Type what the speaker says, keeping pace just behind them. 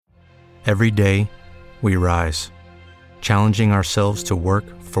Every day, we rise, challenging ourselves to work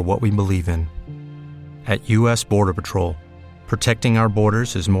for what we believe in. At U.S. Border Patrol, protecting our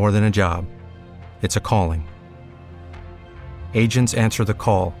borders is more than a job. It's a calling. Agents answer the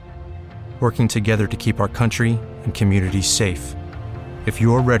call, working together to keep our country and communities safe. If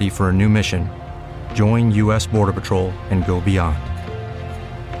you're ready for a new mission, join U.S. Border Patrol and go beyond.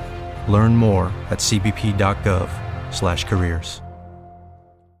 Learn more at cbp.gov/careers.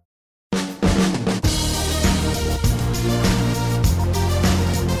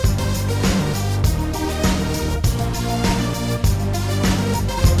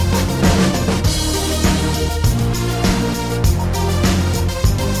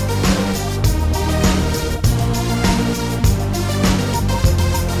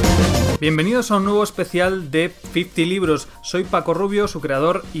 Bienvenidos a un nuevo especial de 50 libros. Soy Paco Rubio, su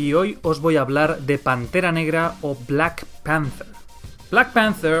creador, y hoy os voy a hablar de Pantera Negra o Black Panther. Black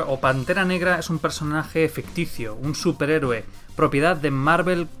Panther o Pantera Negra es un personaje ficticio, un superhéroe, propiedad de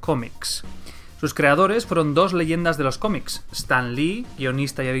Marvel Comics. Sus creadores fueron dos leyendas de los cómics, Stan Lee,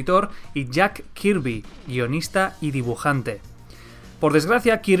 guionista y editor, y Jack Kirby, guionista y dibujante. Por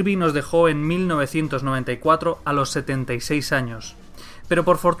desgracia, Kirby nos dejó en 1994 a los 76 años. Pero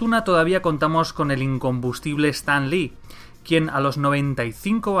por fortuna todavía contamos con el incombustible Stan Lee, quien a los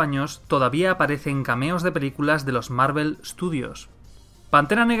 95 años todavía aparece en cameos de películas de los Marvel Studios.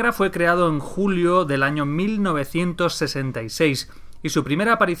 Pantera Negra fue creado en julio del año 1966 y su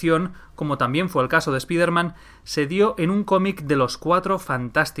primera aparición, como también fue el caso de Spider-Man, se dio en un cómic de los Cuatro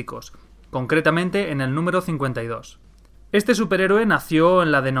Fantásticos, concretamente en el número 52. Este superhéroe nació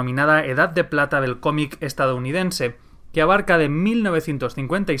en la denominada Edad de Plata del cómic estadounidense, que abarca de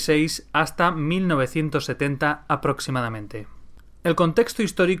 1956 hasta 1970 aproximadamente. El contexto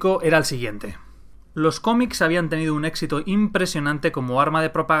histórico era el siguiente. Los cómics habían tenido un éxito impresionante como arma de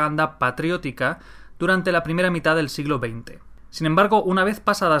propaganda patriótica durante la primera mitad del siglo XX. Sin embargo, una vez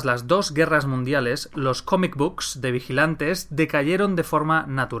pasadas las dos guerras mundiales, los comic books de vigilantes decayeron de forma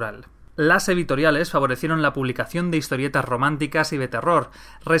natural. Las editoriales favorecieron la publicación de historietas románticas y de terror,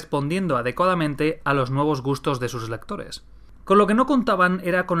 respondiendo adecuadamente a los nuevos gustos de sus lectores. Con lo que no contaban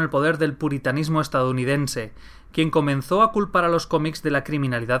era con el poder del puritanismo estadounidense, quien comenzó a culpar a los cómics de la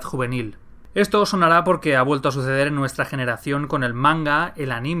criminalidad juvenil. Esto sonará porque ha vuelto a suceder en nuestra generación con el manga,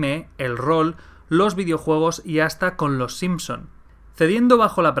 el anime, el rol, los videojuegos y hasta con los Simpson. Cediendo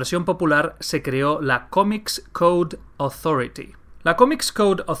bajo la presión popular, se creó la Comics Code Authority. La Comics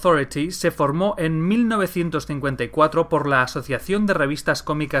Code Authority se formó en 1954 por la Asociación de Revistas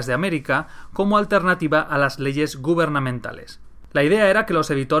Cómicas de América como alternativa a las leyes gubernamentales. La idea era que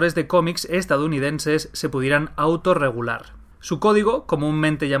los editores de cómics estadounidenses se pudieran autorregular. Su código,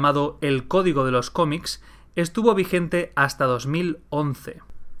 comúnmente llamado el Código de los Cómics, estuvo vigente hasta 2011.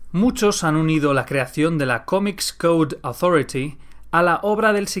 Muchos han unido la creación de la Comics Code Authority a la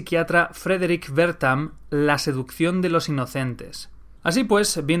obra del psiquiatra Frederick Wertham, La seducción de los inocentes. Así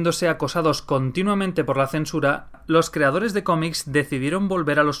pues, viéndose acosados continuamente por la censura, los creadores de cómics decidieron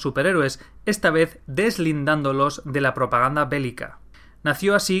volver a los superhéroes, esta vez deslindándolos de la propaganda bélica.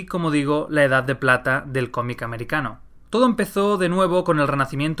 Nació así, como digo, la Edad de Plata del cómic americano. Todo empezó de nuevo con el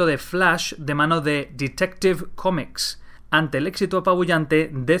renacimiento de Flash de mano de Detective Comics. Ante el éxito apabullante,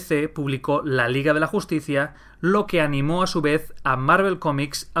 DC publicó La Liga de la Justicia, lo que animó a su vez a Marvel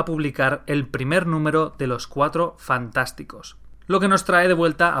Comics a publicar el primer número de los Cuatro Fantásticos. Lo que nos trae de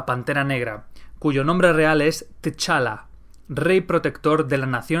vuelta a Pantera Negra, cuyo nombre real es T'Challa, rey protector de la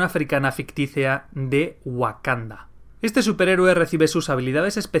nación africana ficticia de Wakanda. Este superhéroe recibe sus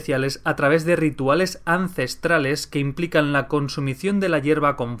habilidades especiales a través de rituales ancestrales que implican la consumición de la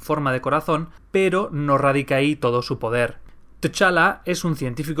hierba con forma de corazón, pero no radica ahí todo su poder. T'Challa es un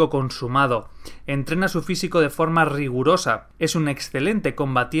científico consumado, entrena su físico de forma rigurosa, es un excelente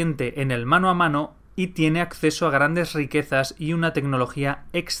combatiente en el mano a mano y tiene acceso a grandes riquezas y una tecnología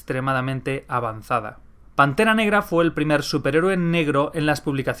extremadamente avanzada. Pantera Negra fue el primer superhéroe negro en las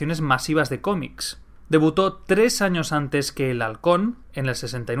publicaciones masivas de cómics. Debutó 3 años antes que el Halcón, en el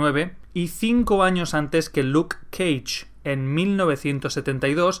 69, y 5 años antes que Luke Cage, en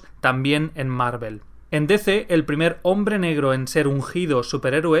 1972, también en Marvel. En DC, el primer hombre negro en ser ungido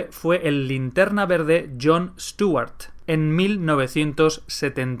superhéroe fue el Linterna Verde John Stewart, en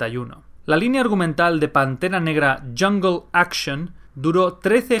 1971. La línea argumental de Pantera Negra Jungle Action duró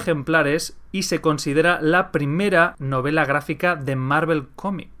 13 ejemplares y se considera la primera novela gráfica de Marvel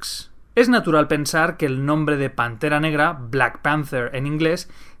Comics. Es natural pensar que el nombre de Pantera Negra, Black Panther en inglés,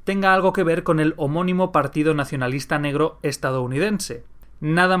 tenga algo que ver con el homónimo partido nacionalista negro estadounidense.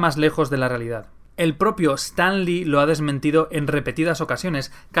 Nada más lejos de la realidad. El propio Stan Lee lo ha desmentido en repetidas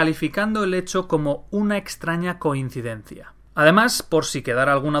ocasiones, calificando el hecho como una extraña coincidencia. Además, por si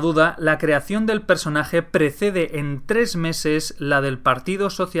quedara alguna duda, la creación del personaje precede en 3 meses la del Partido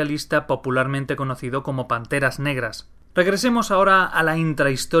Socialista, popularmente conocido como Panteras Negras. Regresemos ahora a la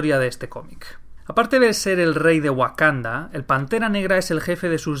intrahistoria de este cómic. Aparte de ser el rey de Wakanda, el Pantera Negra es el jefe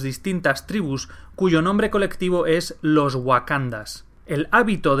de sus distintas tribus, cuyo nombre colectivo es los Wakandas. El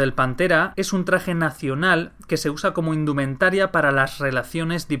hábito del pantera es un traje nacional que se usa como indumentaria para las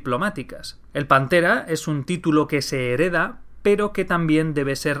relaciones diplomáticas. El pantera es un título que se hereda, pero que también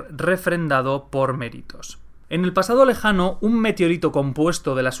debe ser refrendado por méritos. En el pasado lejano, un meteorito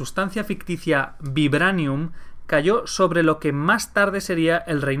compuesto de la sustancia ficticia Vibranium cayó sobre lo que más tarde sería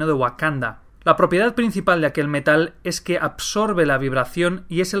el reino de Wakanda. La propiedad principal de aquel metal es que absorbe la vibración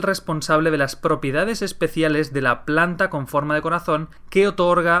y es el responsable de las propiedades especiales de la planta con forma de corazón que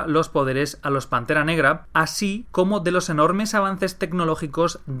otorga los poderes a los Pantera Negra, así como de los enormes avances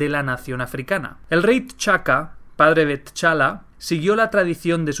tecnológicos de la nación africana. El rey T'Chaka, padre de T'Challa, siguió la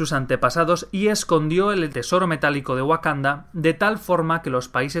tradición de sus antepasados y escondió el tesoro metálico de Wakanda de tal forma que los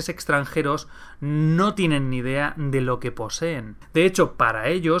países extranjeros no tienen ni idea de lo que poseen. De hecho, para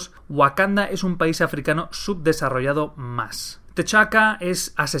ellos, Wakanda es un país africano subdesarrollado más. T'Chaka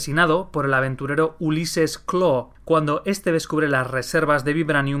es asesinado por el aventurero Ulysses Claw cuando éste descubre las reservas de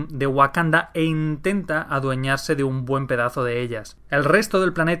Vibranium de Wakanda e intenta adueñarse de un buen pedazo de ellas. El resto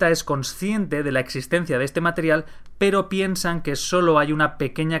del planeta es consciente de la existencia de este material, pero piensan que solo hay una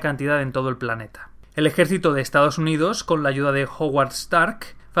pequeña cantidad en todo el planeta. El ejército de Estados Unidos, con la ayuda de Howard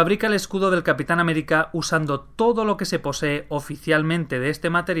Stark, fabrica el escudo del Capitán América usando todo lo que se posee oficialmente de este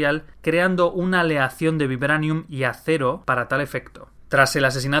material, creando una aleación de vibranium y acero para tal efecto. Tras el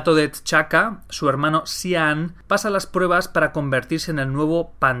asesinato de T'Chaka, su hermano Xi'an pasa las pruebas para convertirse en el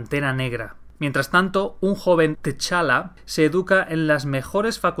nuevo Pantera Negra. Mientras tanto, un joven T'Challa se educa en las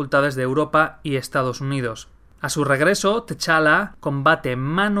mejores facultades de Europa y Estados Unidos. A su regreso, T'Challa combate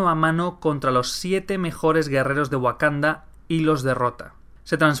mano a mano contra los 7 mejores guerreros de Wakanda y los derrota.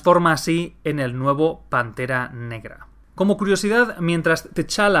 Se transforma así en el nuevo Pantera Negra. Como curiosidad, mientras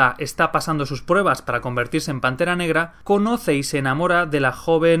T'Challa está pasando sus pruebas para convertirse en Pantera Negra, conoce y se enamora de la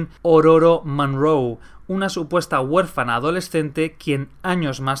joven Ororo Munroe, una supuesta huérfana adolescente quien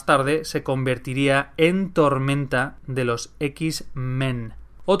años más tarde se convertiría en Tormenta de los X-Men.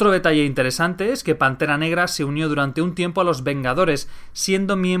 Otro detalle interesante es que Pantera Negra se unió durante un tiempo a los Vengadores,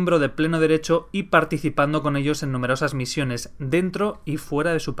 siendo miembro de pleno derecho y participando con ellos en numerosas misiones dentro y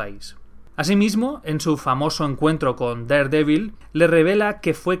fuera de su país. Asimismo, en su famoso encuentro con Daredevil, le revela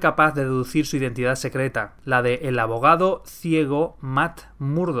que fue capaz de deducir su identidad secreta, la de el abogado ciego Matt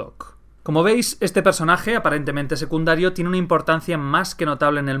Murdock. Como veis, este personaje, aparentemente secundario, tiene una importancia más que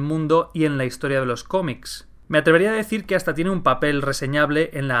notable en el mundo y en la historia de los cómics. Me atrevería a decir que hasta tiene un papel reseñable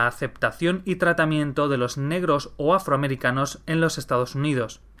en la aceptación y tratamiento de los negros o afroamericanos en los Estados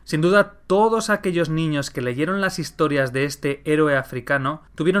Unidos. Sin duda, todos aquellos niños que leyeron las historias de este héroe africano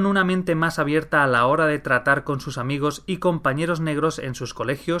tuvieron una mente más abierta a la hora de tratar con sus amigos y compañeros negros en sus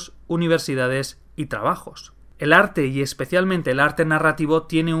colegios, universidades y trabajos. El arte, y especialmente el arte narrativo,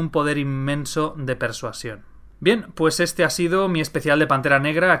 tiene un poder inmenso de persuasión. Bien, pues este ha sido mi especial de Pantera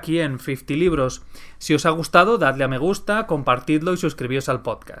Negra aquí en 50 Libros. Si os ha gustado, dadle a me gusta, compartidlo y suscribíos al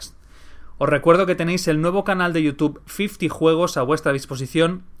podcast. Os recuerdo que tenéis el nuevo canal de YouTube 50 Juegos a vuestra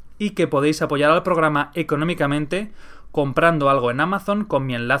disposición y que podéis apoyar al programa económicamente comprando algo en Amazon con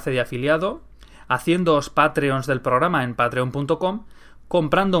mi enlace de afiliado, haciéndoos Patreons del programa en patreon.com,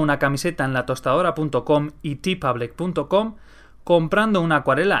 comprando una camiseta en latostadora.com y teepublic.com, comprando una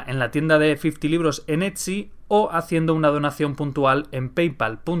acuarela en la tienda de 50 Libros en Etsy o haciendo una donación puntual en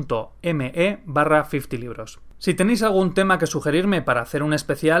paypal.me/50 Libros. Si tenéis algún tema que sugerirme para hacer un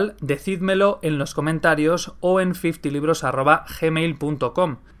especial, decídmelo en los comentarios o en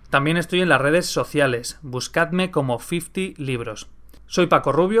 50libros@gmail.com. También estoy en las redes sociales, buscadme como 50 Libros. Soy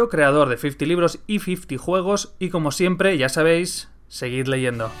Paco Rubio, creador de 50 Libros y 50 Juegos, y como siempre, ya sabéis, seguid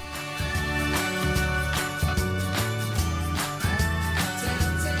leyendo.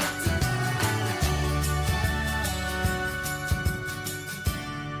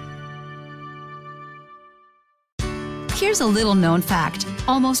 Here's a little-known fact.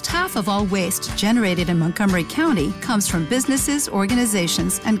 Almost half of all waste generated in Montgomery County comes from businesses,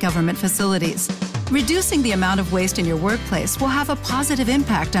 organizations, and government facilities. Reducing the amount of waste in your workplace will have a positive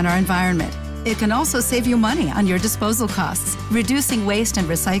impact on our environment. It can also save you money on your disposal costs. Reducing waste and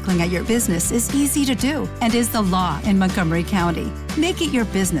recycling at your business is easy to do and is the law in Montgomery County. Make it your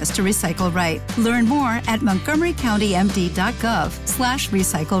business to recycle right. Learn more at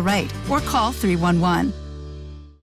montgomerycountymd.gov/recycle right or call 311.